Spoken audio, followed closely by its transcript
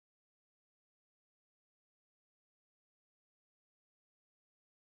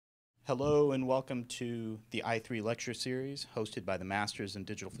Hello and welcome to the I3 lecture series hosted by the Masters in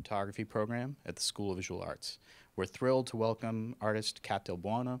Digital Photography program at the School of Visual Arts. We're thrilled to welcome artist Cat Del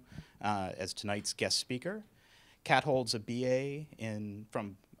Buono as tonight's guest speaker. Cat holds a BA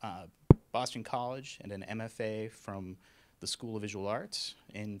from Boston College and an MFA from the School of Visual Arts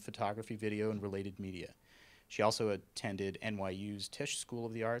in photography, video, and related media. She also attended NYU's Tisch School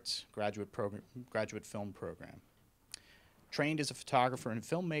of the Arts graduate film program. Trained as a photographer and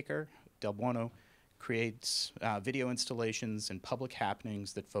filmmaker, Del Buono creates video installations and public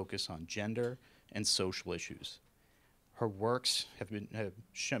happenings that focus on gender and social issues. Her works have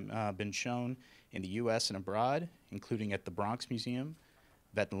been shown in the US and abroad, including at the Bronx Museum,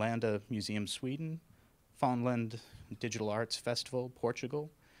 Vetlanda Museum, Sweden, Faunland Digital Arts Festival,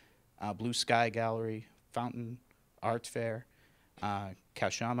 Portugal, Blue Sky Gallery, Fountain Art Fair,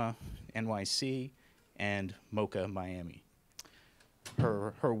 Kashama, NYC, and Mocha, Miami.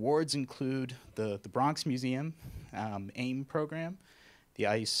 Her awards include the Bronx Museum AIM program, the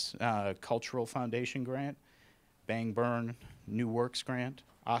ICE Cultural Foundation Grant, Bang Burn New Works Grant,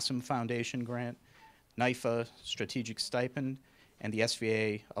 Awesome Foundation Grant, NIFA Strategic Stipend, and the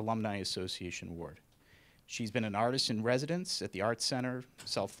SVA Alumni Association Award. She's been an artist in residence at the Arts Center,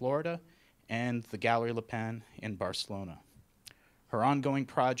 South Florida, and the Gallery Le Pen in Barcelona. Her ongoing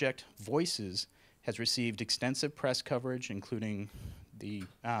project, Voices, has received extensive press coverage, including the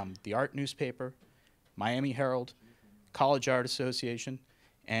Art Newspaper, Miami Herald, College Art Association,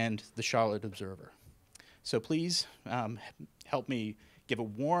 and the Charlotte Observer. So please help me give a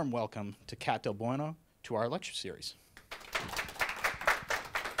warm welcome to Cat Del Buono to our lecture series.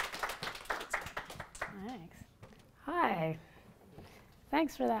 Thanks. Hi.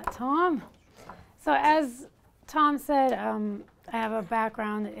 Thanks for that, Tom. So as Tom said, I have a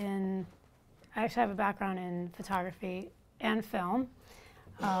background in photography and film.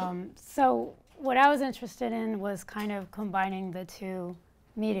 So what I was interested in was kind of combining the two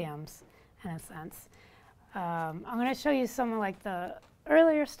mediums in a sense. I'm going to show you some of like the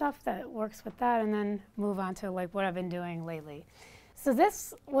earlier stuff that works with that and then move on to like what I've been doing lately. So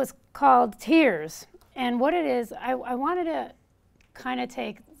this was called Tears, and what it is, I wanted to kind of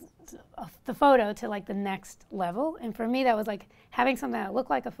take the photo to like the next level, and for me that was like having something that looked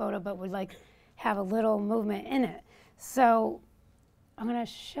like a photo but would like have a little movement in it. So I'm going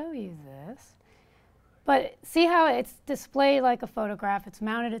to show you this, but see how it's displayed like a photograph. It's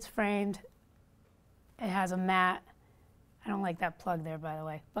mounted, it's framed, it has a mat. I don't like that plug there, by the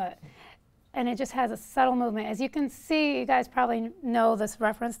way, and it just has a subtle movement. As you can see, you guys probably know this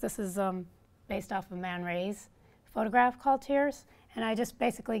reference. This is based off of Man Ray's photograph called Tears, and I just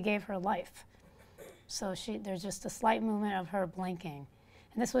basically gave her life. So there's just a slight movement of her blinking.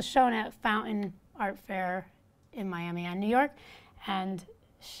 And this was shown at Fountain Art Fair in Miami and New York, and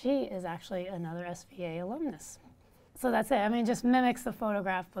she is actually another SVA alumnus. So that's it. I mean, it just mimics the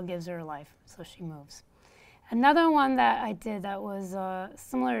photograph but gives her life, so she moves. Another one that I did that was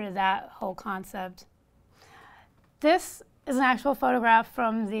similar to that whole concept. This is an actual photograph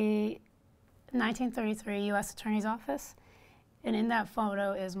from the 1933 U.S. Attorney's Office. And in that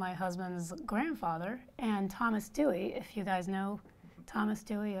photo is my husband's grandfather and Thomas Dewey, if you guys know Thomas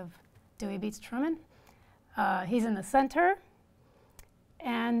Dewey of Dewey Beats Truman. He's in the center.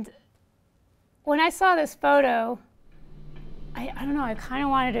 And when I saw this photo, I don't know, I kind of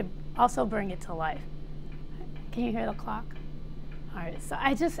wanted to also bring it to life. Can you hear the clock? All right, so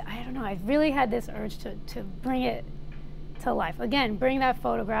I don't know, I really had this urge to bring it to life. Again, bring that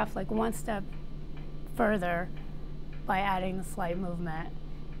photograph like one step further by adding a slight movement.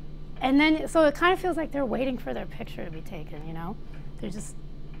 And then, so it kind of feels like they're waiting for their picture to be taken, you know? They're just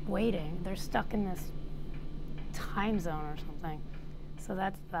waiting. They're stuck in this time zone or something. So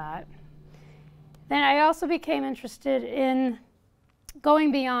that's that. Then I also became interested in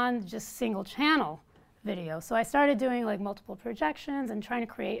going beyond just single channel video. So I started doing like multiple projections and trying to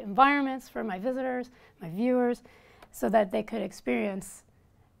create environments for my visitors, my viewers, so that they could experience,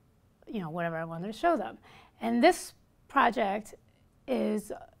 you know, whatever I wanted to show them. And this project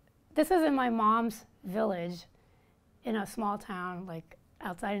is in my mom's village in a small town like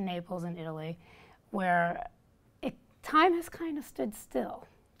outside of Naples in Italy, where time has kind of stood still.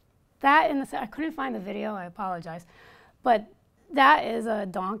 I couldn't find the video, I apologize, but that is a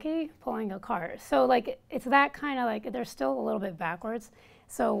donkey pulling a cart. So like it's that kind of like, they're still a little bit backwards.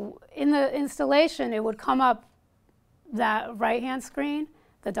 So in the installation, it would come up that right-hand screen,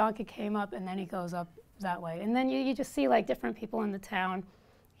 the donkey came up and then he goes up that way. And then you just see like different people in the town,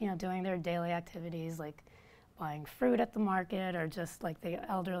 you know, doing their daily activities like buying fruit at the market or just like the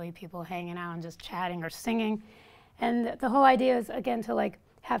elderly people hanging out and just chatting or singing. And the whole idea is, again, to like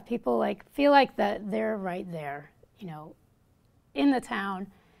have people like feel like that they're right there, in the town,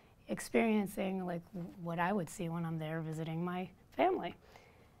 experiencing like what I would see when I'm there visiting my family.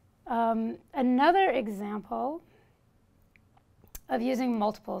 Another example of using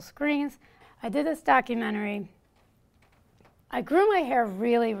multiple screens, I did this documentary. I grew my hair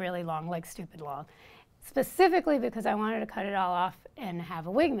really, really long, like stupid long, specifically because I wanted to cut it all off and have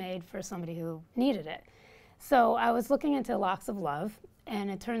a wig made for somebody who needed it. So I was looking into locks of love, and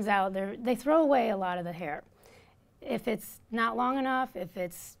it turns out they throw away a lot of the hair. If it's not long enough, if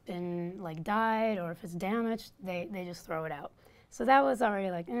it's been like dyed, or if it's damaged, they just throw it out. So that was already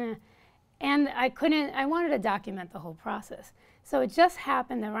like, eh. And I wanted to document the whole process. So it just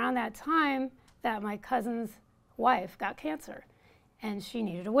happened around that time that my cousin's wife got cancer, and she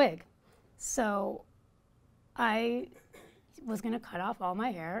needed a wig. So I was going to cut off all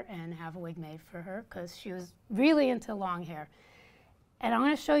my hair and have a wig made for her because she was really into long hair. And I'm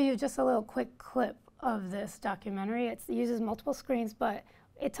going to show you just a little quick clip of this documentary. It uses multiple screens, but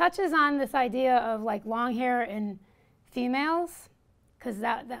it touches on this idea of like long hair in females, because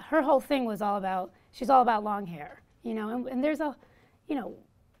her whole thing was all about, she's all about long hair, and there's a,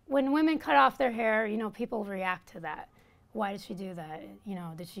 when women cut off their hair, people react to that. Why did she do that?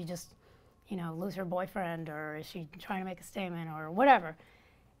 Did she just, lose her boyfriend, or is she trying to make a statement, or whatever?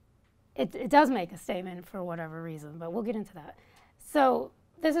 It does make a statement for whatever reason, but we'll get into that. So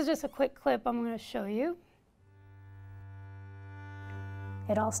this is just a quick clip I'm going to show you.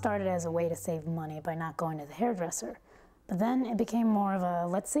 It all started as a way to save money by not going to the hairdresser, but then it became more of a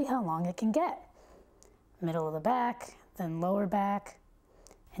let's see how long it can get. Middle of the back, then lower back,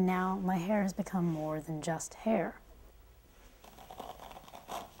 and now my hair has become more than just hair.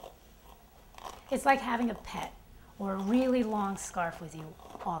 It's like having a pet or a really long scarf with you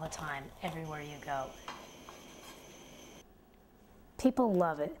all the time, everywhere you go. People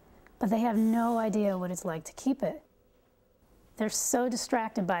love it, but they have no idea what it's like to keep it. They're so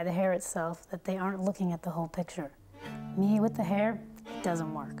distracted by the hair itself that they aren't looking at the whole picture. Me with the hair, it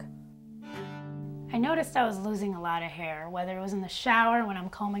doesn't work. I noticed I was losing a lot of hair, whether it was in the shower when I'm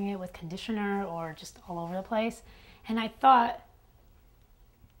combing it with conditioner or just all over the place. And I thought,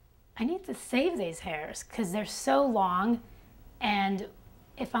 I need to save these hairs because they're so long, and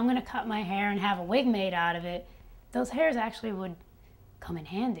if I'm going to cut my hair and have a wig made out of it, those hairs actually would come in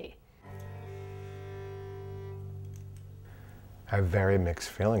handy. I have very mixed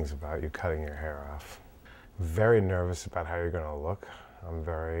feelings about you cutting your hair off. Very nervous about how you're going to look. I'm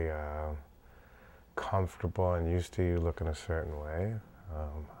very comfortable and used to you looking a certain way.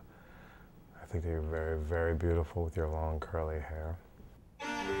 I think that you're very, very beautiful with your long curly hair.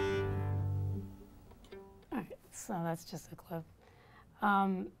 All right, so that's just a clip.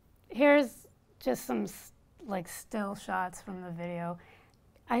 Here's just some like still shots from the video.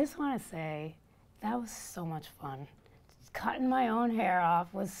 I just want to say that was so much fun. Cutting my own hair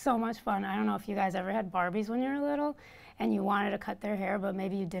off was so much fun. I don't know if you guys ever had Barbies when you were little and you wanted to cut their hair, but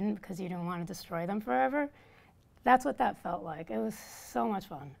maybe you didn't because you didn't want to destroy them forever. That's what that felt like. It was so much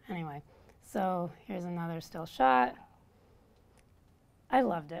fun. Anyway, so here's another still shot. I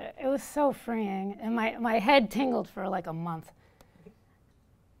loved it. It was so freeing, and my head tingled for like a month.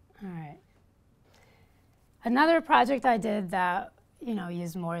 All right. Another project I did that,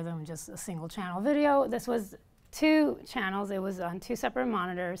 used more than just a single channel video. This was 2 channels. It was on 2 separate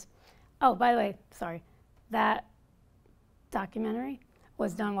monitors. Oh, by the way, sorry. That documentary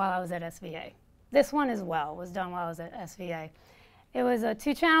was done while I was at SVA. This one as well was done while I was at SVA. It was a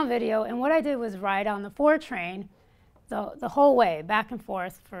 2-channel video, and what I did was ride on the 4 train the whole way, back and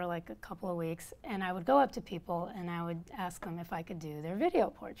forth for like a couple of weeks, and I would go up to people and I would ask them if I could do their video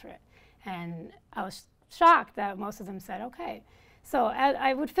portrait. And I was shocked that most of them said okay. So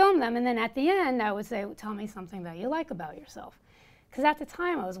I would film them, and then at the end I would say, tell me something that you like about yourself. Because at the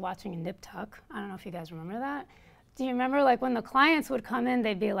time I was watching a Nip Tuck. I don't know if you guys remember that. Do you remember like when the clients would come in,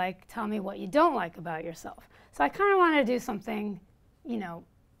 they'd be like, tell me what you don't like about yourself. So I kind of wanted to do something,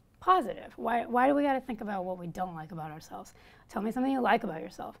 positive. Why do we got to think about what we don't like about ourselves? Tell me something you like about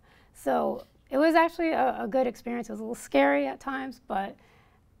yourself. So it was actually a good experience. It was a little scary at times, but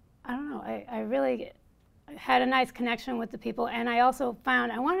I don't know. I really had a nice connection with the people, and I also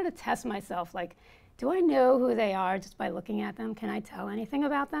found I wanted to test myself. Like, do I know who they are just by looking at them? Can I tell anything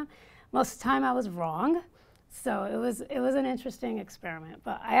about them? Most of the time I was wrong. So it was an interesting experiment.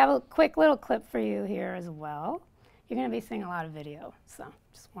 But I have a quick little clip for you here as well. You're going to be seeing a lot of video, so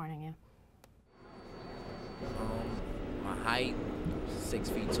just warning you. My height, 6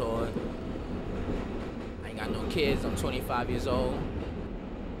 feet tall. I ain't got no kids. I'm 25 years old.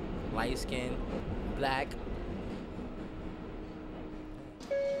 Light skin, black.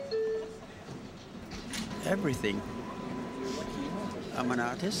 Everything. I'm an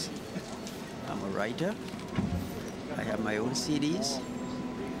artist. I'm a writer. I have my own CDs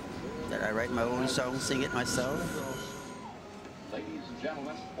that I write my own songs, sing it myself. Ladies and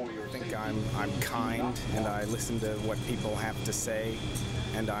gentlemen, for your I think I'm kind, and I listen to what people have to say,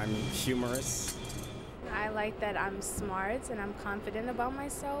 and I'm humorous. I like that I'm smart and I'm confident about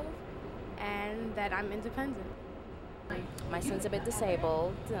myself, and that I'm independent. My son's a bit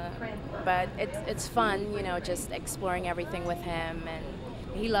disabled, but it's fun, you know, just exploring everything with him, and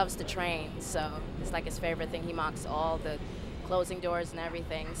he loves to train, so it's like his favorite thing. He mocks all the closing doors and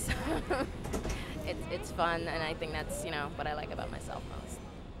everything, so it's fun, and I think that's, you know, what I like about myself most.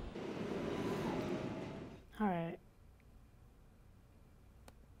 All right.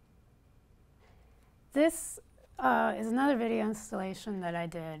 This is another video installation that I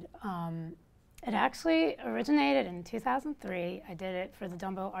did. It actually originated in 2003. I did it for the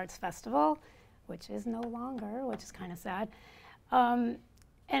Dumbo Arts Festival, which is no longer, which is kind of sad. And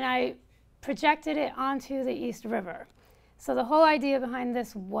I projected it onto the East River. So the whole idea behind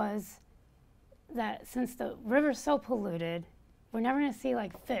this was that since the river's so polluted, we're never going to see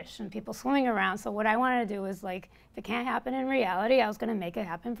like fish and people swimming around. So what I wanted to do was, like, if it can't happen in reality, I was going to make it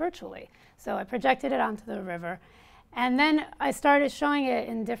happen virtually. So I projected it onto the river. And then I started showing it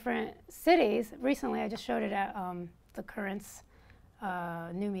in different cities. Recently, I just showed it at the Currents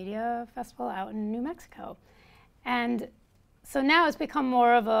New Media Festival out in New Mexico. And so now it's become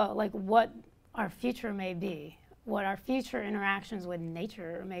more of a, like, what our future may be, what our future interactions with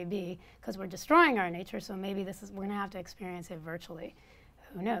nature may be, because we're destroying our nature, so maybe this is, we're going to have to experience it virtually.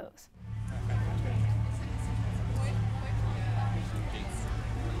 Who knows?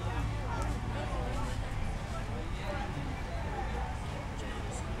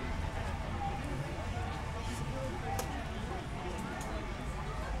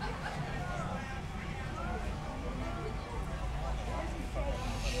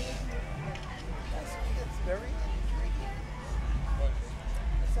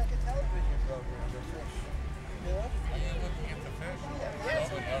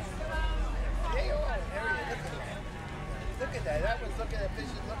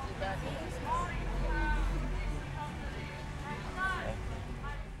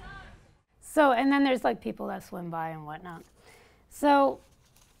 So, and then there's like people that swim by and whatnot. So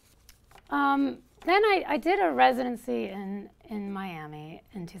then I did a residency in Miami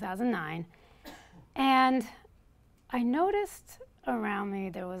in 2009, and I noticed around me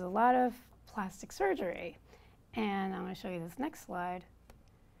there was a lot of plastic surgery. And I'm going to show you this next slide.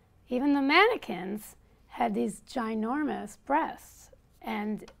 Even the mannequins had these ginormous breasts,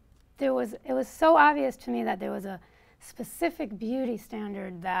 and it was so obvious to me that there was a specific beauty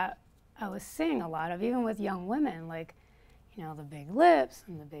standard that I was seeing a lot of, even with young women, like, you know, the big lips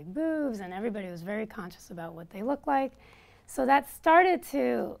and the big boobs, and everybody was very conscious about what they look like. So that started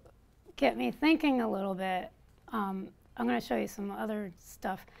to get me thinking a little bit. I'm going to show you some other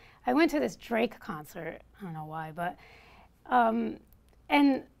stuff. I went to this Drake concert, I don't know why, but,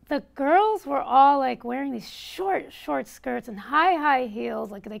 and the girls were all like wearing these short skirts and high heels,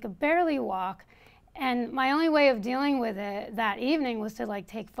 like they could barely walk. And my only way of dealing with it that evening was to like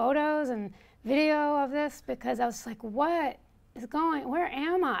take photos and video of this, because I was like, what is going, where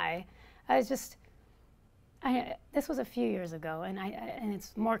am I? I was just, this was a few years ago, and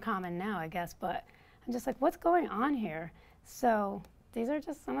it's more common now, I guess, but I'm just like, what's going on here? So these are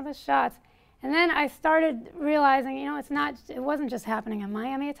just some of the shots. And then I started realizing, you know, it wasn't just happening in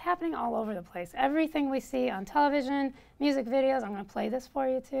Miami, it's happening all over the place. Everything we see on television, music videos, I'm going to play this for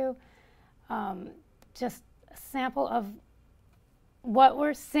you too. Just a sample of what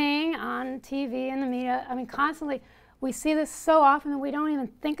we're seeing on TV and the media. I mean, constantly, we see this so often that we don't even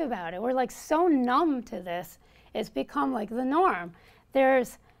think about it. We're like so numb to this, it's become like the norm.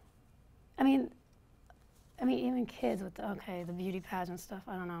 There's, I mean, even kids with, the beauty pageant stuff,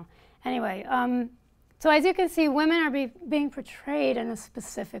 I don't know. Anyway, so as you can see, women are being portrayed in a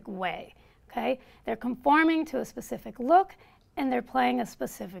specific way, okay? They're conforming to a specific look, and they're playing a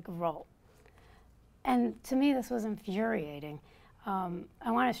specific role. And to me, this was infuriating.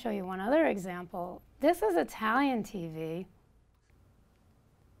 I want to show you one other example. This is Italian TV.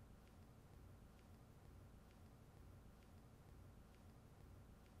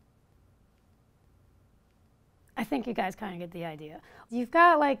 I think you guys kind of get the idea. You've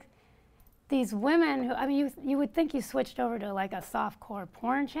got like these women who, I mean, you would think you switched over to like a softcore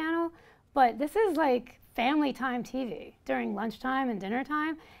porn channel, but this is like family time TV during lunchtime and dinner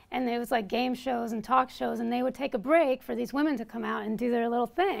time, and it was like game shows and talk shows, and they would take a break for these women to come out and do their little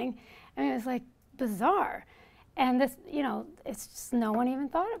thing. I mean, it was like bizarre. And this, you know, it's just no one even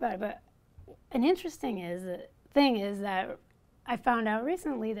thought about it. But an interesting thing is that I found out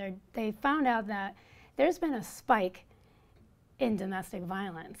recently, they found out that there's been a spike in domestic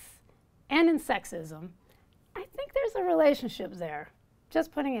violence and in sexism. I think there's a relationship there,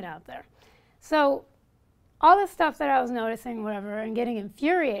 just putting it out there. So all the stuff that I was noticing, whatever, and getting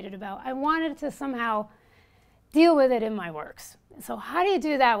infuriated about, I wanted to somehow deal with it in my works. So how do you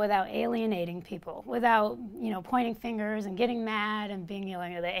do that without alienating people, without, you know, pointing fingers and getting mad and being, you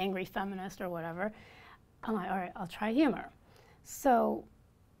know, the angry feminist or whatever? I'm like, all right, I'll try humor. So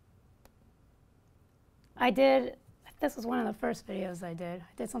this was one of the first videos I did.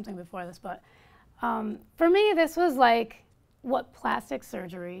 I did something before this, but for me, this was like what plastic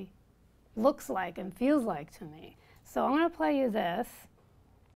surgery looks like and feels like to me. So I'm going to play you this.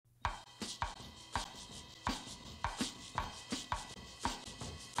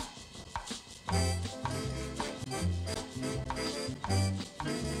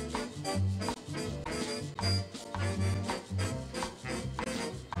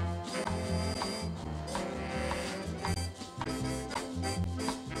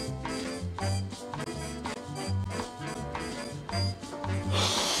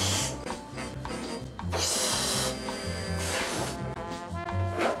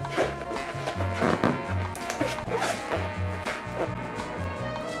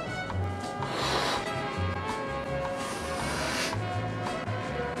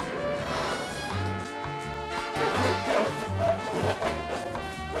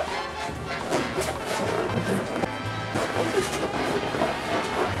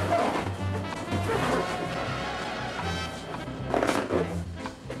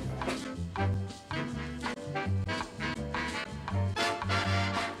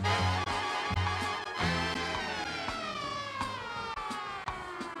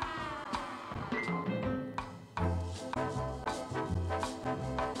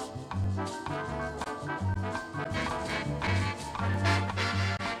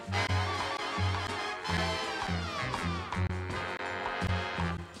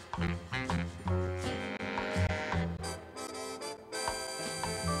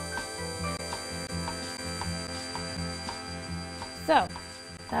 So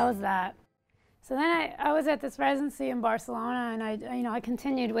that was that. So then I was at this residency in Barcelona, and I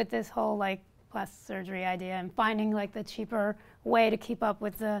continued with this whole like plastic surgery idea and finding like the cheaper way to keep up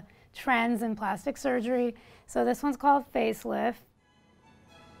with the trends in plastic surgery. So this one's called Facelift.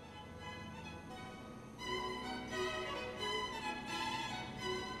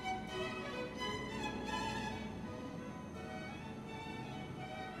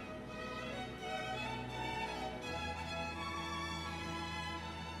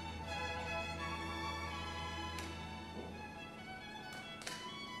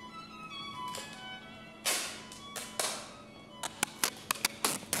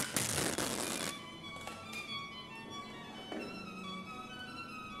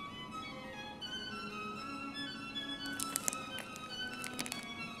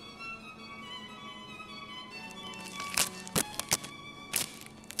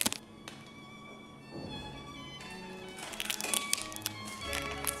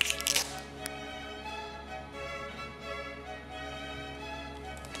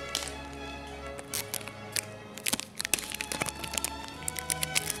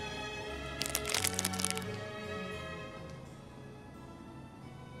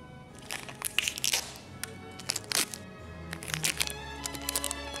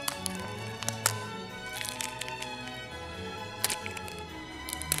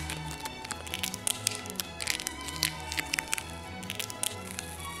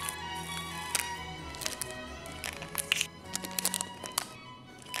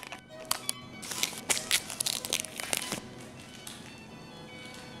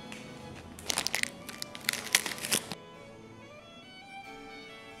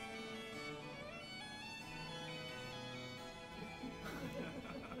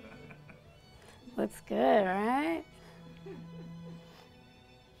 Looks good, right?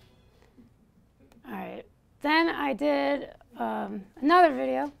 All right. Then I did another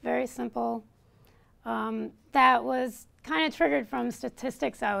video, very simple, that was kind of triggered from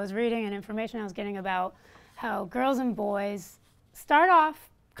statistics I was reading and information I was getting about how girls and boys start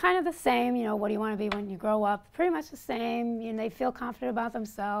off kind of the same. You know, what do you want to be when you grow up? Pretty much the same. You know, they feel confident about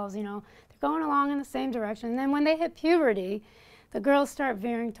themselves. You know, they're going along in the same direction. And then when they hit puberty, the girls start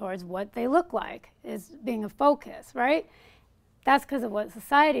veering towards what they look like is being a focus, right? That's because of what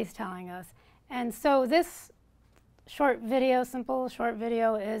society's telling us. And so this short video, simple short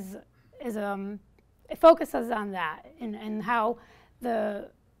video, it focuses on that and how the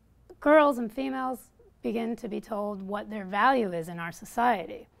girls and females begin to be told what their value is in our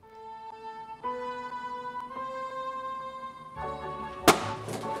society.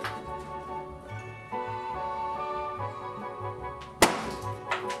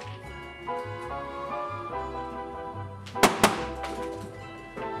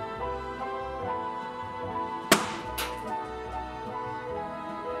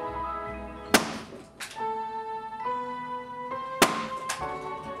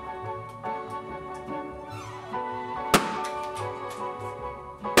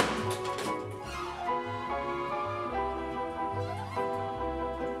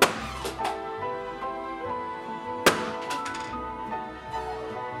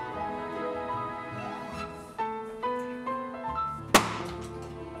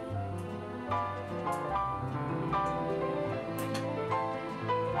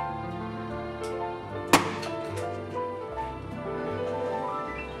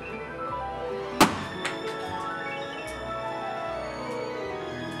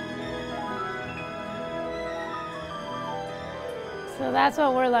 So that's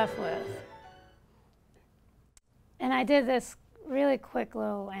what we're left with. And I did this really quick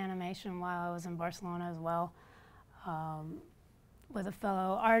little animation while I was in Barcelona as well, with a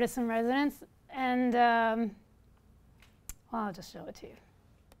fellow artist in residence. And well, I'll just show it to you.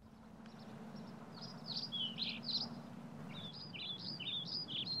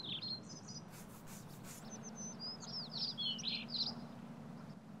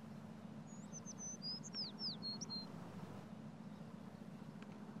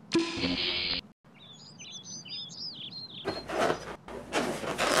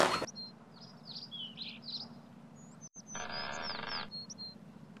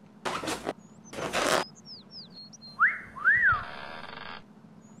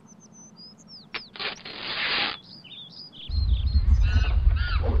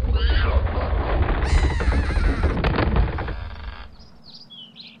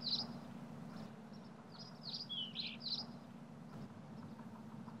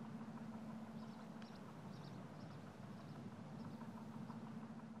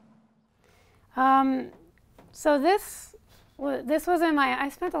 So this was in I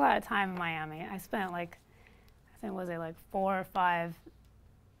spent a lot of time in Miami. I spent like, I think was it like 4 or 5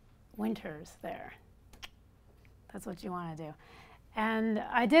 winters there. That's what you want to do. And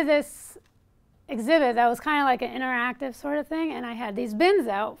I did this exhibit that was kind of like an interactive sort of thing, and I had these bins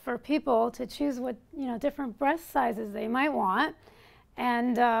out for people to choose what, different breast sizes they might want,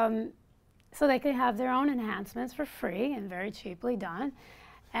 and so they could have their own enhancements for free and very cheaply done.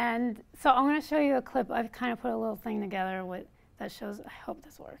 And so I'm going to show you a clip. I've kind of put a little thing together that shows, I hope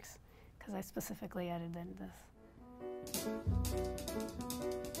this works, because I specifically edited this.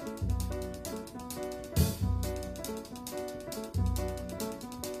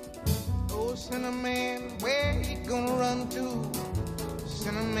 Oh, Cinnamon, where you gonna run to?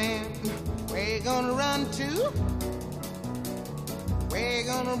 Cinnamon, where you gonna run to? Where you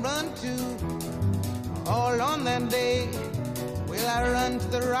gonna run to? All on that day, will I run to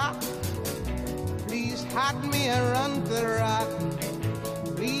the rock? Please hide me and run to the rock.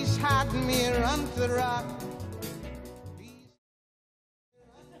 Please hide me and run to the rock.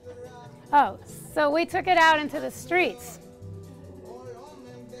 Oh, so we took it out into the streets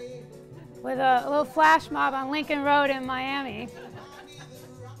with a little flash mob on Lincoln Road in Miami.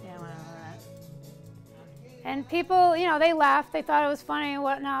 Yeah, whatever that. And people, they laughed, they thought it was funny and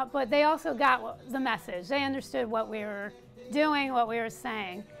whatnot, but they also got the message. They understood what we were doing, what we were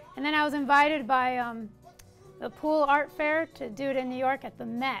saying. And then I was invited by the Pool Art Fair to do it in New York at the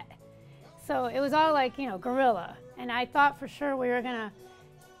Met. So it was all like, guerrilla. And I thought for sure we were gonna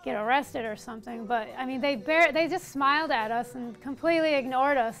get arrested or something, but I mean, they just smiled at us and completely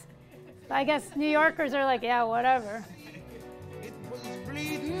ignored us. I guess New Yorkers are like, yeah, whatever. It was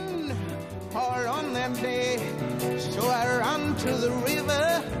bleeding all on that day, so I ran to the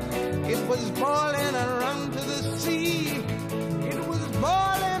river. It was boiling, I ran to the sea. It was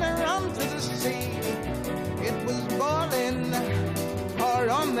boiling, I ran to the sea. It was boiling all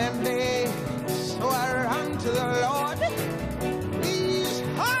on that day, so I ran to the Lord. Please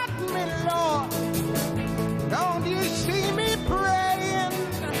hide me, Lord. Don't you see me praying?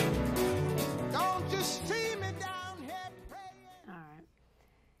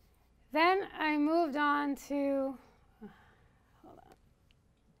 Then I moved on to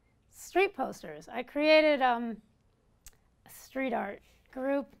street posters. I created a street art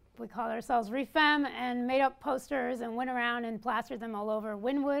group. We called ourselves Refem, and made up posters and went around and plastered them all over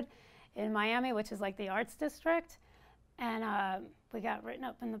Wynwood in Miami, which is like the arts district. And we got written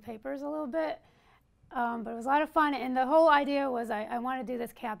up in the papers a little bit. But it was a lot of fun. And the whole idea was I wanted to do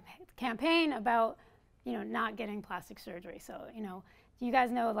this campaign about, not getting plastic surgery. So, you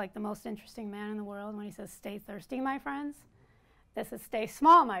guys know like the most interesting man in the world when he says, "Stay thirsty, my friends." This is "Stay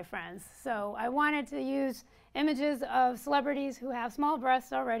small, my friends." So I wanted to use images of celebrities who have small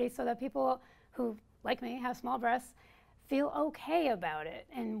breasts already so that people who, like me, have small breasts feel okay about it.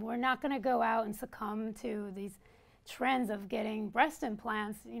 And we're not going to go out and succumb to these trends of getting breast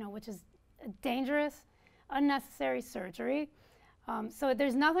implants, which is a dangerous, unnecessary surgery. So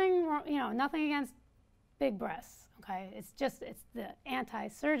there's nothing, nothing against big breasts. Okay, it's the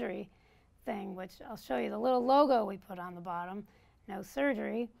anti-surgery thing, which I'll show you the little logo we put on the bottom, no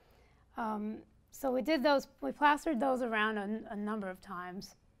surgery. So we did those, we plastered those around a number of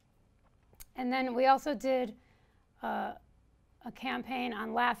times. And then we also did a campaign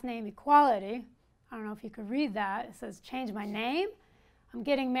on last name equality. I don't know if you could read that. It says, "Change my name. I'm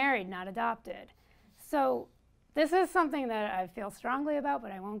getting married, not adopted." So this is something that I feel strongly about,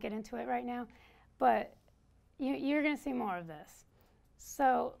 but I won't get into it right now. But you're going to see more of this.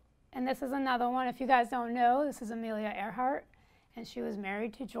 So, and this is another one. If you guys don't know, this is Amelia Earhart. and she was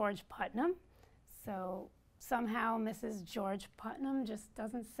married to George Putnam. So somehow Mrs. George Putnam just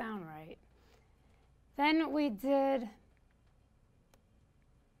doesn't sound right. Then we did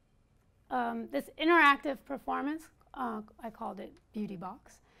this interactive performance. I called it Beauty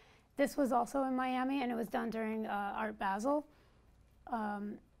Box. This was also in Miami, and it was done during Art Basel.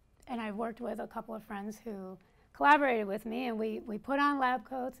 And I worked with a couple of friends who collaborated with me, and we put on lab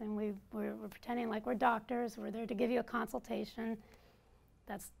coats, and we were pretending like we're doctors. We're there to give you a consultation.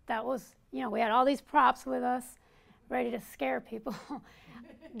 That was, you know, we had all these props with us, ready to scare people.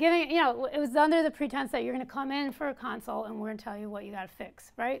 Giving, you know, it was under the pretense that you're going to come in for a consult, and we're going to tell you what you got to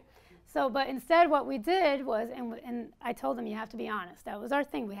fix, right? So, but instead what we did was, and I told them you have to be honest. That was our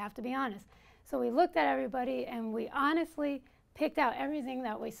thing, we have to be honest. So we looked at everybody, and we honestly picked out everything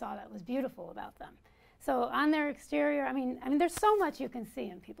that we saw that was beautiful about them. So on their exterior, I mean, there's so much you can see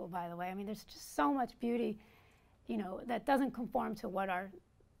in people, by the way. I mean, there's just so much beauty, you know, that doesn't conform to what our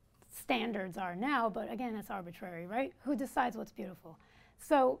standards are now, but again, it's arbitrary, right? Who decides what's beautiful?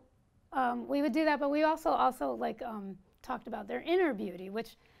 So we would do that, but we also like talked about their inner beauty,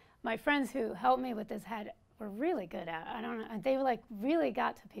 which my friends who helped me with this were really good at. I don't know, they like really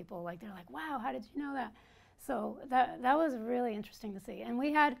got to people. Like they're like, wow, how did you know that? So that was really interesting to see. And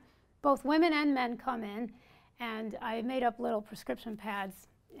we had both women and men come in, and I made up little prescription pads,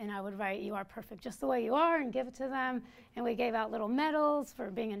 and I would write, "You are perfect just the way you are," and give it to them. And we gave out little medals for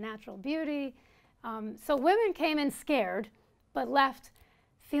being a natural beauty. So women came in scared, but left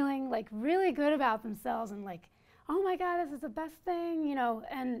feeling like really good about themselves and like, oh my God, this is the best thing, you know.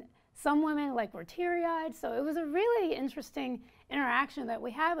 And some women like were teary-eyed. So it was a really interesting interaction that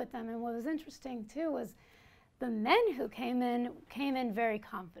we had with them. And what was interesting too was the men who came in very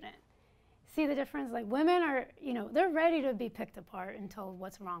confident. See the difference? Like women are, you know, they're ready to be picked apart and told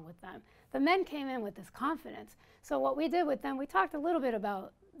what's wrong with them. The men came in with this confidence. So what we did with them, we talked a little bit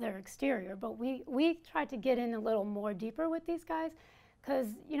about their exterior, but we tried to get in a little more deeper with these guys, because,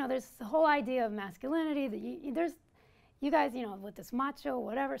 you know, there's the whole idea of masculinity that you guys, you know, with this macho,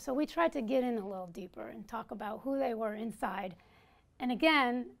 whatever. So we tried to get in a little deeper and talk about who they were inside. And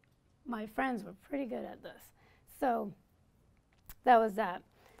again, my friends were pretty good at this. So that was that.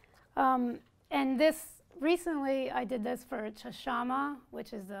 And this, recently I did this for Chashama,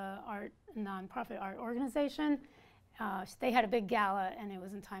 which is a nonprofit art organization. They had a big gala, and it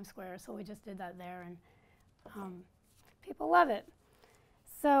was in Times Square, so we just did that there, and people love it.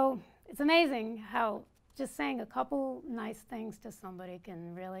 So it's amazing how just saying a couple nice things to somebody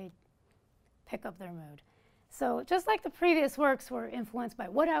can really pick up their mood. So just like the previous works were influenced by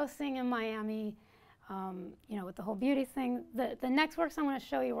what I was seeing in Miami, you know, with the whole beauty thing, the next works I'm going to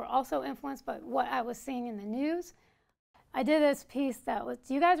show you were also influenced by what I was seeing in the news. I did this piece that was,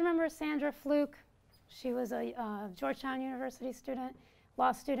 do you guys remember Sandra Fluke? She was a Georgetown University student,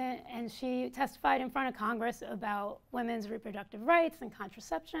 law student, and she testified in front of Congress about women's reproductive rights and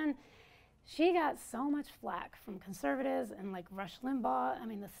contraception. She got so much flack from conservatives and like Rush Limbaugh. I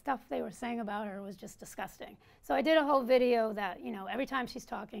mean, the stuff they were saying about her was just disgusting. So I did a whole video that, you know, every time she's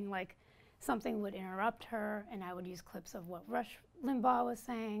talking, like, something would interrupt her, and I would use clips of what Rush Limbaugh was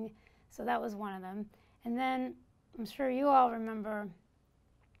saying. So that was one of them. And then I'm sure you all remember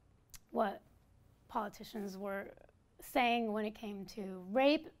what politicians were saying when it came to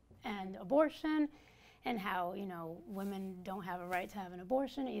rape and abortion, and how, you know, women don't have a right to have an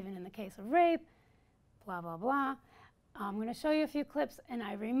abortion, even in the case of rape, blah, blah, blah. I'm going to show you a few clips, and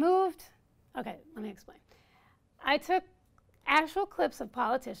I removed, okay, let me explain. I took actual clips of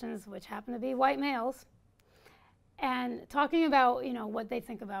politicians, which happen to be white males, and talking about, you know, what they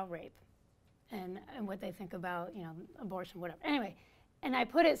think about rape and what they think about, you know, abortion, whatever. Anyway, and I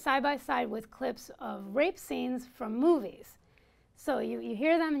put it side by side with clips of rape scenes from movies. So you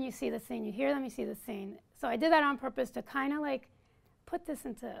hear them and you see the scene, you hear them, you see the scene. So I did that on purpose to kind of like put this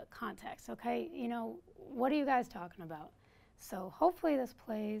into context, okay? You know, what are you guys talking about? So hopefully this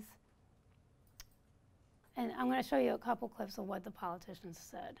plays. And I'm going to show you a couple clips of what the politicians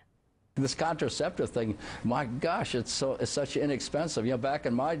said. This contraceptive thing, my gosh, it's such inexpensive. You know, back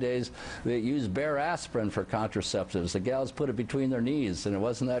in my days, they used bare aspirin for contraceptives. The gals put it between their knees, and it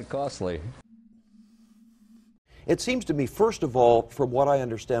wasn't that costly. It seems to me, first of all, from what I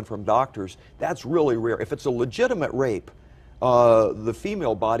understand from doctors, that's really rare. If it's a legitimate rape, the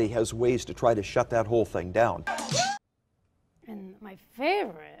female body has ways to try to shut that whole thing down. And my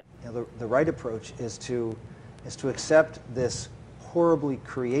favorite. You know, the right approach is to accept this horribly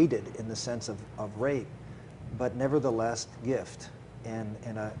created, in the sense of rape, but nevertheless gift.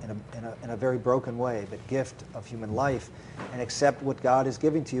 in a very broken way, but gift of human life, and accept what God is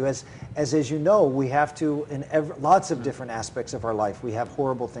giving to you. As you know, we have to, in lots of different aspects of our life, we have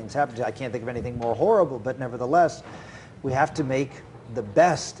horrible things happen. I can't think of anything more horrible, but nevertheless, we have to make the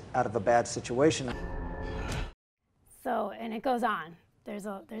best out of a bad situation. So, and it goes on. There's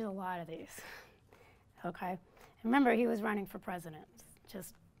a lot of these. Okay. Remember, he was running for president.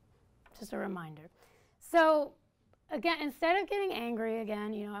 Just a reminder. So, again, instead of getting angry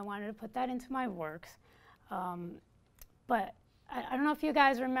again, you know, I wanted to put that into my works. But I don't know if you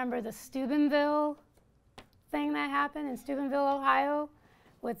guys remember the Steubenville thing that happened in Steubenville, Ohio,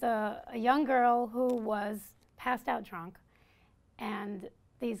 with a young girl who was passed out drunk, and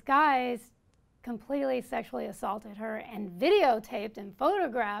these guys completely sexually assaulted her and videotaped and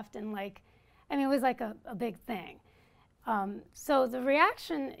photographed, and like, I mean, it was like a big thing. So the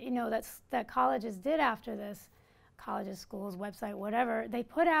reaction, you know, that colleges did after this, colleges, schools, website, whatever, they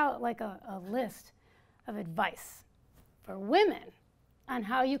put out like a list of advice for women on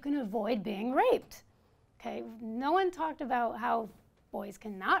how you can avoid being raped. Okay, no one talked about how boys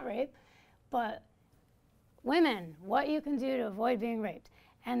cannot rape, but women, what you can do to avoid being raped.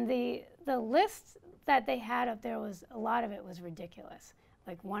 And the list that they had up there was, a lot of it was ridiculous.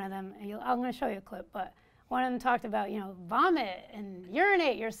 Like one of them, and I'm going to show you a clip, but one of them talked about, you know, vomit and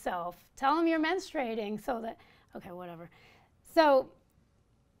urinate yourself, tell them you're menstruating so that, okay, whatever. So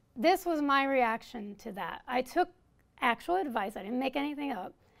this was my reaction to that. I took actual advice. I didn't make anything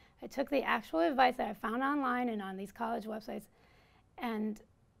up. I took the actual advice that I found online and on these college websites, and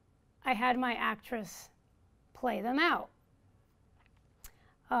I had my actress play them out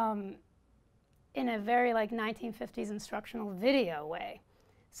in a very like 1950s instructional video way.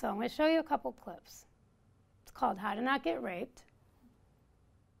 So I'm going to show you a couple clips. It's called How to Not Get Raped.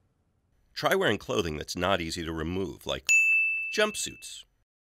 Try wearing clothing that's not easy to remove, like jumpsuits,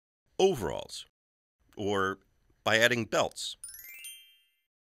 overalls, or by adding belts.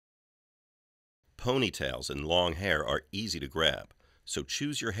 Ponytails and long hair are easy to grab, so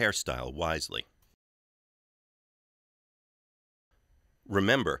choose your hairstyle wisely.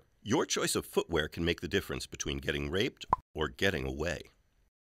 Remember, your choice of footwear can make the difference between getting raped or getting away.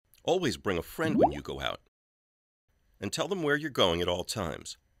 Always bring a friend when you go out, and tell them where you're going at all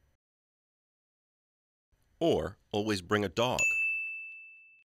times. Or always bring a dog.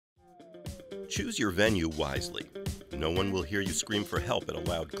 Choose your venue wisely. No one will hear you scream for help at a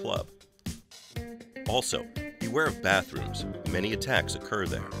loud club. Also, beware of bathrooms. Many attacks occur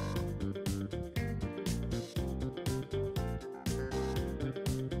there.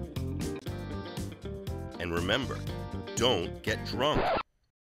 And remember, don't get drunk.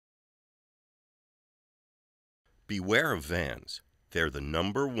 Beware of vans. They're the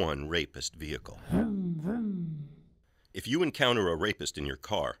 #1 rapist vehicle. If you encounter a rapist in your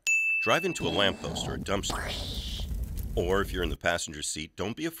car, drive into a lamppost or a dumpster. Or if you're in the passenger seat,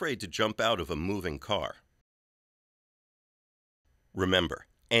 don't be afraid to jump out of a moving car. Remember,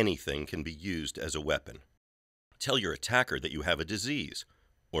 anything can be used as a weapon. Tell your attacker that you have a disease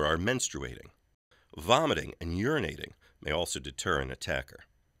or are menstruating. Vomiting and urinating may also deter an attacker.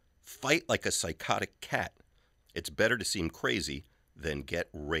 Fight like a psychotic cat. It's better to seem crazy than get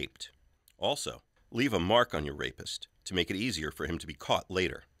raped. Also, leave a mark on your rapist to make it easier for him to be caught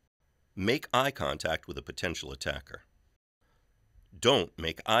later. Make eye contact with a potential attacker. Don't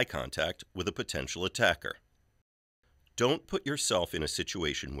make eye contact with a potential attacker. Don't put yourself in a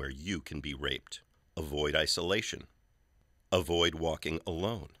situation where you can be raped. Avoid isolation. Avoid walking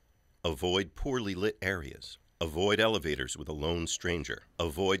alone. Avoid poorly lit areas. Avoid elevators with a lone stranger.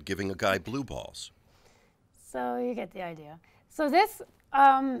 Avoid giving a guy blue balls. So you get the idea. So this,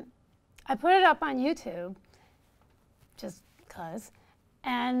 I put it up on YouTube, just because,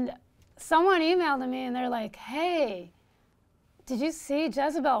 and someone emailed me and they're like, hey, did you see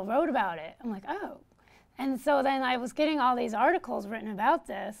Jezebel wrote about it? I'm like, oh. And so then I was getting all these articles written about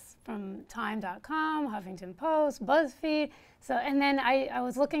this from Time.com, Huffington Post, BuzzFeed. So, and then I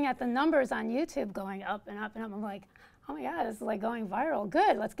was looking at the numbers on YouTube going up and up and up. I'm like, oh my God, this is like going viral.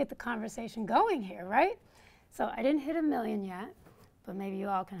 Good, let's get the conversation going here, right? So I didn't hit 1 million yet, but maybe you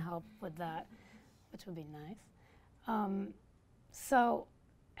all can help with that, which would be nice. So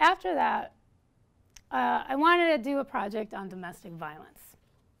after that, I wanted to do a project on domestic violence.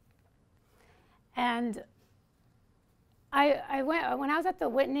 And when I was at the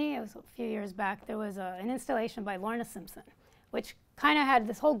Whitney, it was a few years back, there was an installation by Lorna Simpson, which kind of had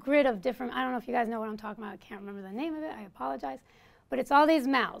this whole grid of different, I don't know if you guys know what I'm talking about, I can't remember the name of it, I apologize. But it's all these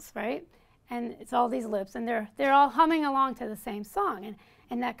mouths, right? And it's all these lips, and they're all humming along to the same song.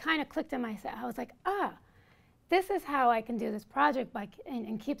 And that kind of clicked in my head. I was like, this is how I can do this project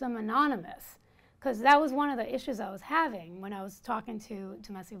and keep them anonymous. Because that was one of the issues I was having when I was talking to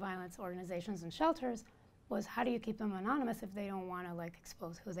domestic violence organizations and shelters, was how do you keep them anonymous if they don't want to like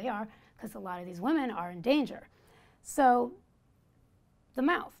expose who they are, because a lot of these women are in danger. So the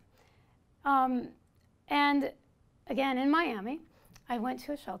mouth. And again, in Miami, I went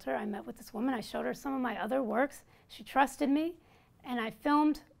to a shelter, I met with this woman, I showed her some of my other works, she trusted me, and I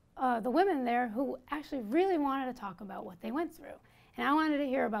filmed the women there who actually really wanted to talk about what they went through. And I wanted to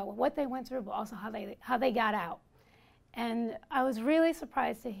hear about what they went through, but also how they got out. And I was really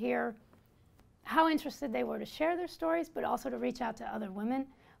surprised to hear how interested they were to share their stories, but also to reach out to other women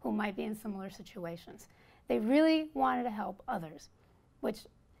who might be in similar situations. They really wanted to help others, which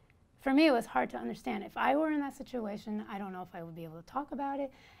for me it was hard to understand. If I were in that situation, I don't know if I would be able to talk about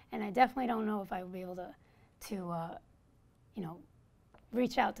it, and I definitely don't know if I would be able to you know,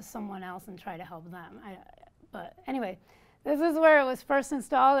 reach out to someone else and try to help them. But anyway, this is where it was first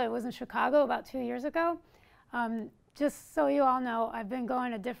installed. It was in Chicago about 2 years ago. Just so you all know, I've been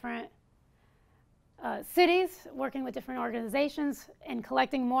going to different cities, working with different organizations and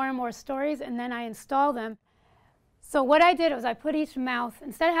collecting more and more stories, and then I install them. So what I did was I put each mouth,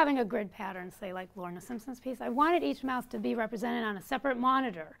 instead of having a grid pattern, say like Lorna Simpson's piece, I wanted each mouth to be represented on a separate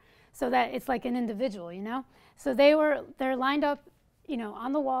monitor so that it's like an individual, you know? So they're lined up, you know,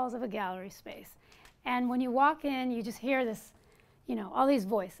 on the walls of a gallery space. And when you walk in, you just hear this, you know, all these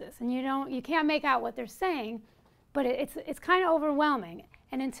voices, and you can't make out what they're saying, but it's kind of overwhelming.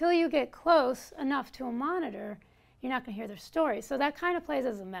 And until you get close enough to a monitor, you're not going to hear their stories. So that kind of plays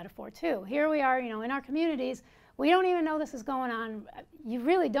as a metaphor too. Here we are, you know, in our communities, we don't even know this is going on. You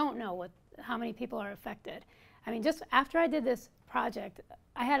really don't know how many people are affected. I mean, just after I did this project,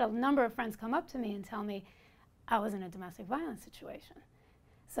 I had a number of friends come up to me and tell me I was in a domestic violence situation.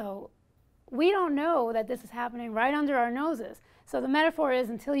 So we don't know that this is happening right under our noses. So the metaphor is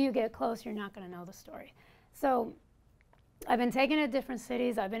until you get close, you're not going to know the story. So I've been taking it to different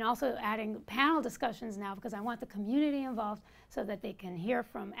cities. I've been also adding panel discussions now because I want the community involved so that they can hear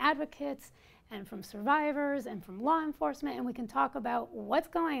from advocates and from survivors and from law enforcement, and we can talk about what's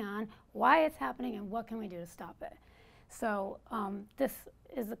going on, why it's happening, and what can we do to stop it. So this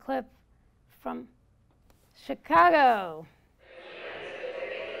is a clip from Chicago.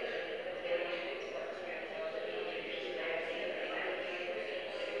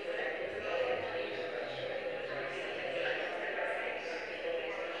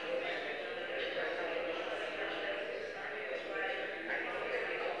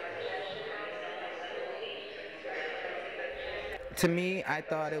 To me, I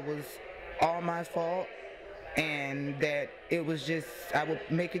thought it was all my fault and that it was just, I would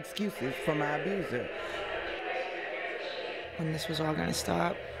make excuses for my abuser. When this was all gonna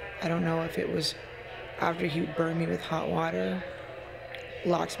stop, I don't know if it was after he burned me with hot water,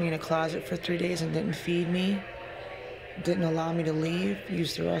 locked me in a closet for 3 days and didn't feed me, didn't allow me to leave,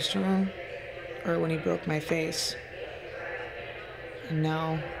 use the restroom, or when he broke my face. And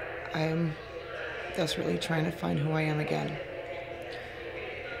now I am desperately trying to find who I am again.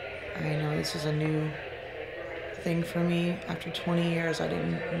 I know this is a new thing for me. After 20 years, I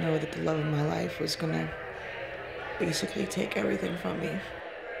didn't know that the love of my life was gonna basically take everything from me.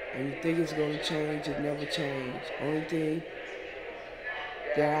 When you think it's gonna change, it never changes. Only thing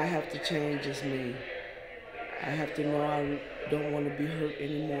that I have to change is me. I have to know I don't want to be hurt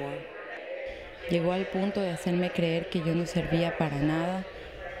anymore. Llegó al punto de hacerme creer que yo no servía para nada,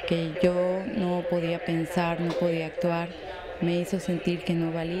 que yo no podía pensar, no podía actuar. Me hizo sentir que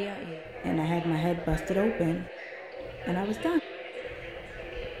no valía. And I had my head busted open, and I was done.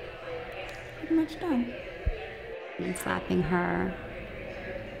 Pretty much done. And slapping her,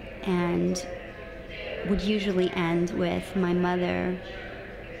 and would usually end with my mother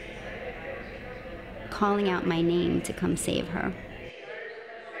calling out my name to come save her.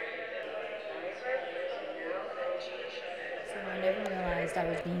 So I never realized I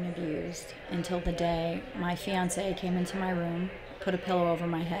was being abused until the day my fiance came into my room, put a pillow over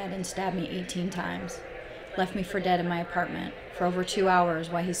my head, and stabbed me 18 times. Left me for dead in my apartment for over 2 hours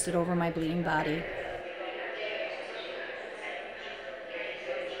while he stood over my bleeding body.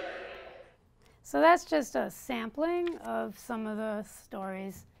 So that's just a sampling of some of the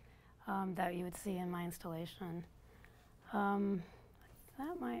stories that you would see in my installation.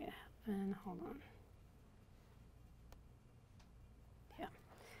 That might have been, hold on. Yeah.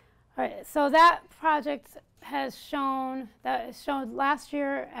 All right, so that project has shown, that is shown last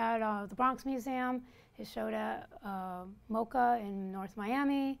year at the Bronx Museum. It showed at MoCA in North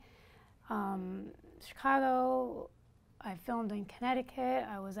Miami, Chicago. I filmed in Connecticut.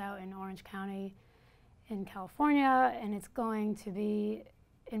 I was out in Orange County in California, and it's going to be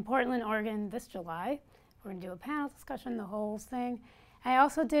in Portland, Oregon this July. We're going to do a panel discussion, the whole thing. I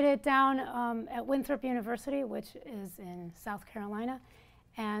also did it down at Winthrop University, which is in South Carolina.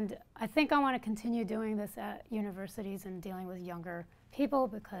 And I think I want to continue doing this at universities and dealing with younger people,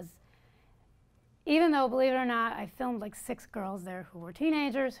 because even though, believe it or not, I filmed like 6 girls there who were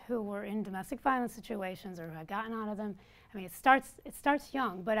teenagers, who were in domestic violence situations or who had gotten out of them. I mean, it starts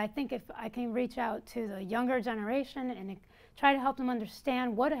young, but I think if I can reach out to the younger generation and try to help them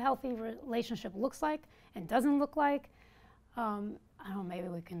understand what a healthy relationship looks like and doesn't look like, I don't know, maybe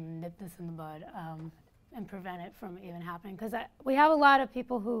we can nip this in the bud and prevent it from even happening. Because we have a lot of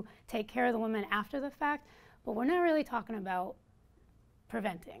people who take care of the women after the fact, but we're not really talking about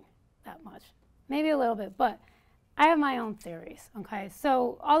preventing that much. Maybe a little bit, but I have my own theories, okay?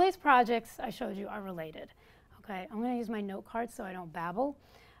 So all these projects I showed you are related, okay? I'm gonna use my note card so I don't babble.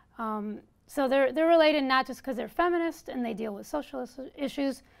 So they're related not just because they're feminist and they deal with social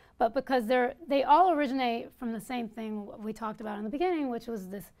issues, but because they all originate from the same thing we talked about in the beginning, which was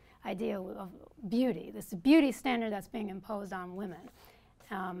this idea of beauty, this beauty standard that's being imposed on women.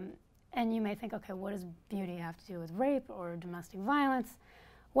 And you may think, okay, what does beauty have to do with rape or domestic violence?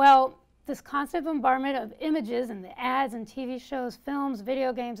 Well, this constant bombardment of images and the ads and TV shows, films,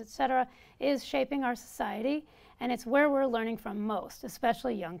 video games, etc., is shaping our society, and it's where we're learning from most,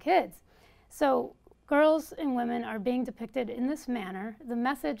 especially young kids. So girls and women are being depicted in this manner. The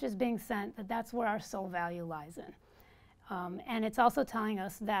message is being sent that that's where our soul value lies in. And it's also telling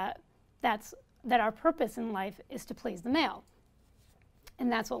us that our purpose in life is to please the male.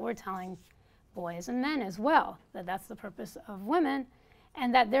 And that's what we're telling boys and men as well, that that's the purpose of women,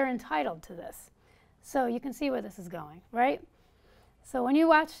 and that they're entitled to this. So you can see where this is going, right? So when you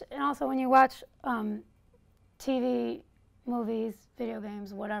watch, and also when you watch TV, movies, video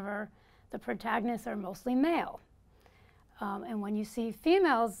games, whatever, the protagonists are mostly male. And when you see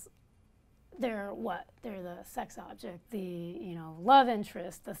females, they're what? They're the sex object, the love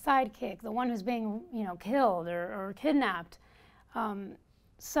interest, the sidekick, the one who's being killed or kidnapped.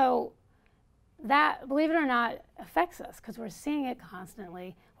 So that, believe it or not, affects us because we're seeing it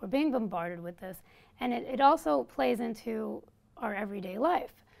constantly. We're being bombarded with this. And it also plays into our everyday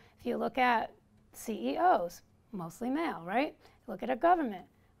life. If you look at CEOs, mostly male, right? Look at a government,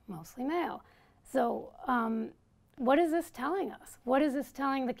 mostly male. So what is this telling us? What is this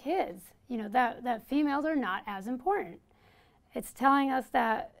telling the kids? That females are not as important. It's telling us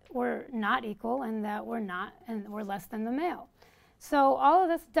that we're not equal and that we're less than the male. So all of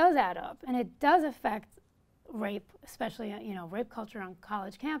this does add up, and it does affect rape, especially rape culture on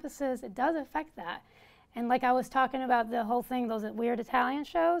college campuses. It does affect that. And like I was talking about the whole thing, those weird Italian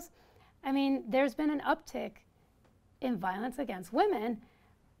shows, I mean, there's been an uptick in violence against women,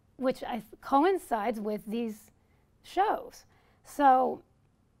 which coincides with these shows. So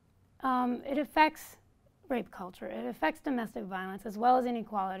it affects rape culture. It affects domestic violence as well as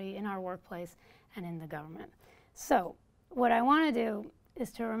inequality in our workplace and in the government. So what I want to do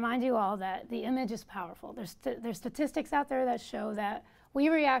is to remind you all that the image is powerful. There's statistics out there that show that we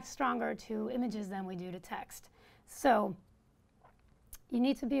react stronger to images than we do to text. So you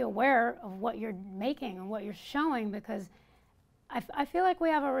need to be aware of what you're making and what you're showing, because I feel like we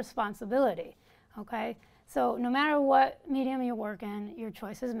have a responsibility, okay? So no matter what medium you work in, your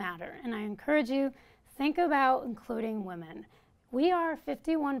choices matter. And I encourage you, think about including women. We are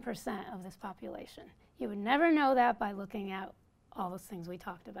 51% of this population. You would never know that by looking at all those things we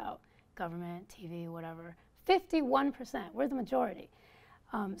talked about, government, TV, whatever. 51%, we're the majority.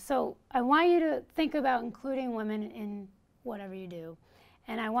 So I want you to think about including women in whatever you do.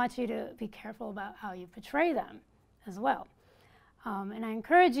 And I want you to be careful about how you portray them as well. And I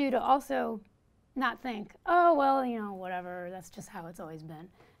encourage you to also not think, oh, well, whatever, that's just how it's always been.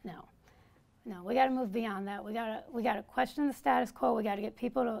 No. No, we got to move beyond that. We got to question the status quo. We got to get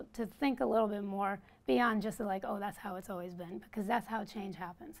people to think a little bit more beyond just like, oh, that's how it's always been, because that's how change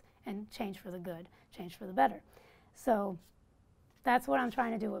happens, and change for the good, change for the better. So that's what I'm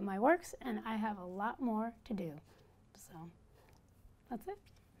trying to do with my works, and I have a lot more to do. So that's it.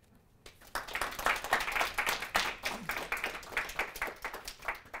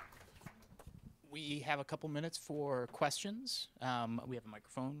 We have a couple minutes for questions. We have a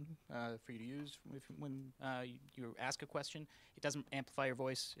microphone for you to use when you ask a question. It doesn't amplify your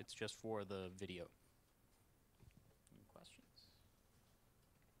voice. It's just for the video. Any questions?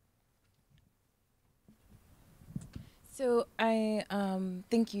 So I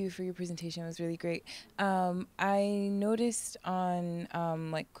thank you for your presentation. It was really great. I noticed on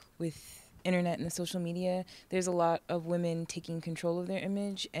with internet and the social media, there's a lot of women taking control of their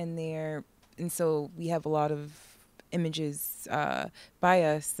image, and they're and so we have a lot of images by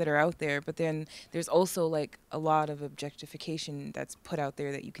us that are out there, but then there's also like a lot of objectification that's put out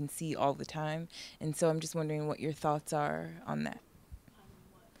there that you can see all the time. And so I'm just wondering what your thoughts are on that.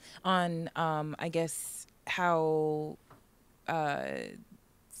 On I guess how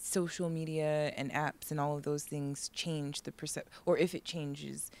social media and apps and all of those things change the or if it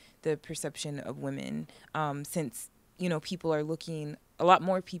changes the perception of women, since, you know, people are looking, a lot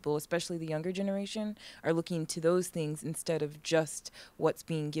more people, especially the younger generation, are looking to those things instead of just what's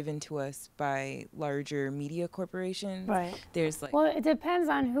being given to us by larger media corporations. Right. There's like, well, it depends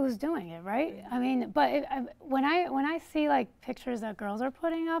on who's doing it, right? I mean, but when I see like pictures that girls are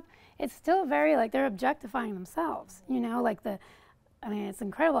putting up, it's still very like they're objectifying themselves. You know, like I mean, it's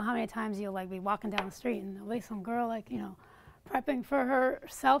incredible how many times you'll like be walking down the street and there'll be some girl like, you know, prepping for her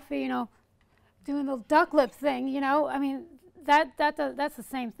selfie, you know, doing the duck lip thing, you know. I mean, that's the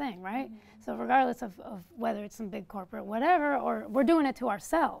same thing, right? So regardless of whether it's some big corporate whatever, or we're doing it to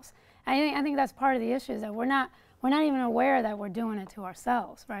ourselves. I think that's part of the issue, is that we're not even aware that we're doing it to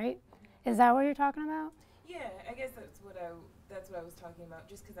ourselves, right? Is that what you're talking about? yeah, I guess that's what I was talking about.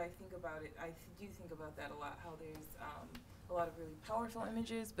 Just because I think about it, I do think about that a lot. How there's a lot of really powerful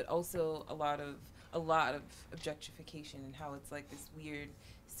images, but also a lot of objectification, and how it's like this weird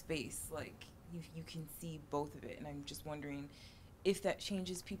space. Like you can see both of it, and I'm just wondering if that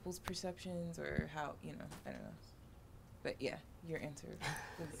changes people's perceptions, or how, you know, I don't know. But yeah, your answer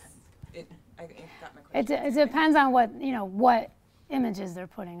it got my question. It depends on what images they're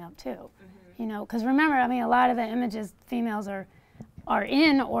putting up too. You know, because remember, I mean, a lot of the images females are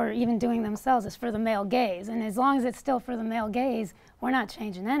in, or even doing themselves, is for the male gaze, and as long as it's still for the male gaze, we're not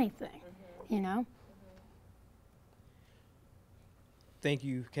changing anything. You know. Thank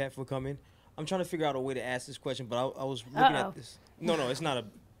you, Kat, for coming. I'm trying to figure out a way to ask this question, but I was looking at this. No, it's not a.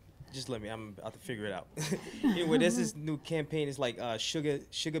 Just let me. I'm about to figure it out. Anyway, there's this new campaign. It's like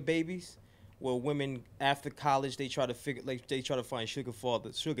sugar babies, where women after college they try to find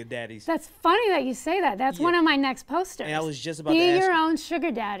sugar daddies. That's funny that you say that. That's one of my next posters. And I was just about to ask. Be your own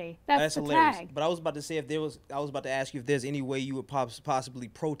sugar daddy. That's the hilarious. tag. But I was about to say I was about to ask you if there's any way you would possibly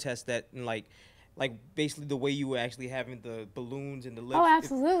protest that, and like basically the way you were actually having the balloons and the lips. Oh,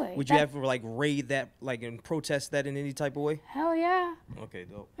 absolutely. Would you ever like raid that, like, and protest that in any type of way? Hell yeah. Okay,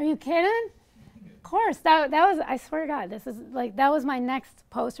 dope. Are you kidding? Of course. That was, I swear to God, this is like, that was my next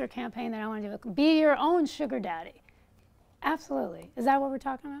poster campaign that I want to do. Be your own sugar daddy. Absolutely. Is that what we're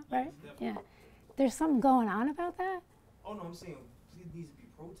talking about, right? Yeah. There's something going on about that? Oh no, I'm saying it needs to be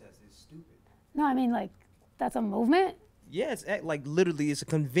protested. It's stupid. No, I mean, like, that's a movement? Yeah, it's like literally it's a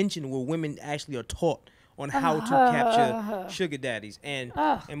convention where women actually are taught on how to capture sugar daddies, and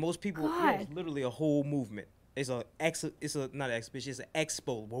most people, yeah, it's literally a whole movement. It's not an exhibition, it's an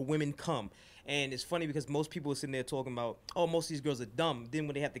expo where women come, and it's funny because most people are sitting there talking about, oh, most of these girls are dumb. Then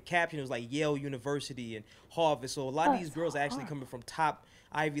when they have the caption, it was like Yale University and Harvard. So a lot of these girls are actually coming from top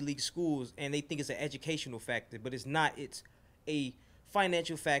Ivy League schools, and they think it's an educational factor, but it's not. It's a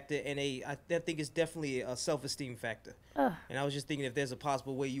financial factor, and I think it's definitely a self-esteem factor. And I was just thinking if there's a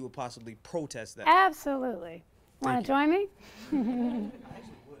possible way you would possibly protest that. Absolutely. Want to join me? I actually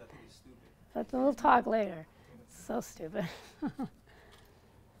would. I think it's stupid. But we'll talk later. So stupid.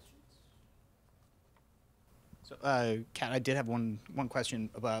 So, Kat, I did have one question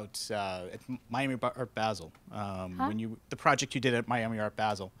about at Miami Art Basel. When the project you did at Miami Art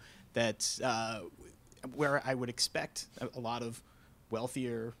Basel, that's where I would expect a lot of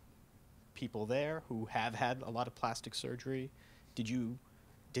wealthier people there who have had a lot of plastic surgery.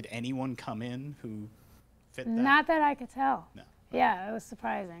 Did anyone come in who fit that? Not that I could tell. No. Yeah, it was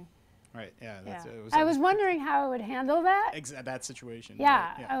surprising. Right. Yeah. I was wondering how I would handle that. That situation.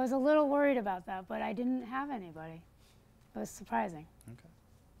 Yeah, right, I was a little worried about that, but I didn't have anybody. It was surprising. Okay.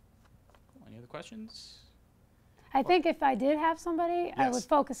 Cool. Any other questions? I think if I did have somebody, I would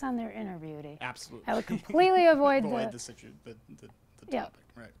focus on their inner beauty. Absolutely. I would completely avoid the yeah. topic.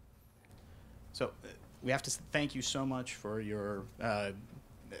 Right. So we have to thank you so much for your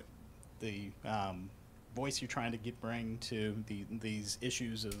the voice you're trying to bring to these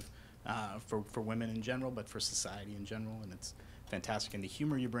issues of for women in general, but for society in general, and it's fantastic. And the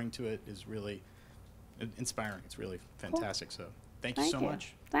humor you bring to it is really inspiring. It's really fantastic. Cool. So thank you so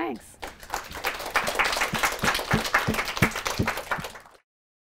much. Thanks.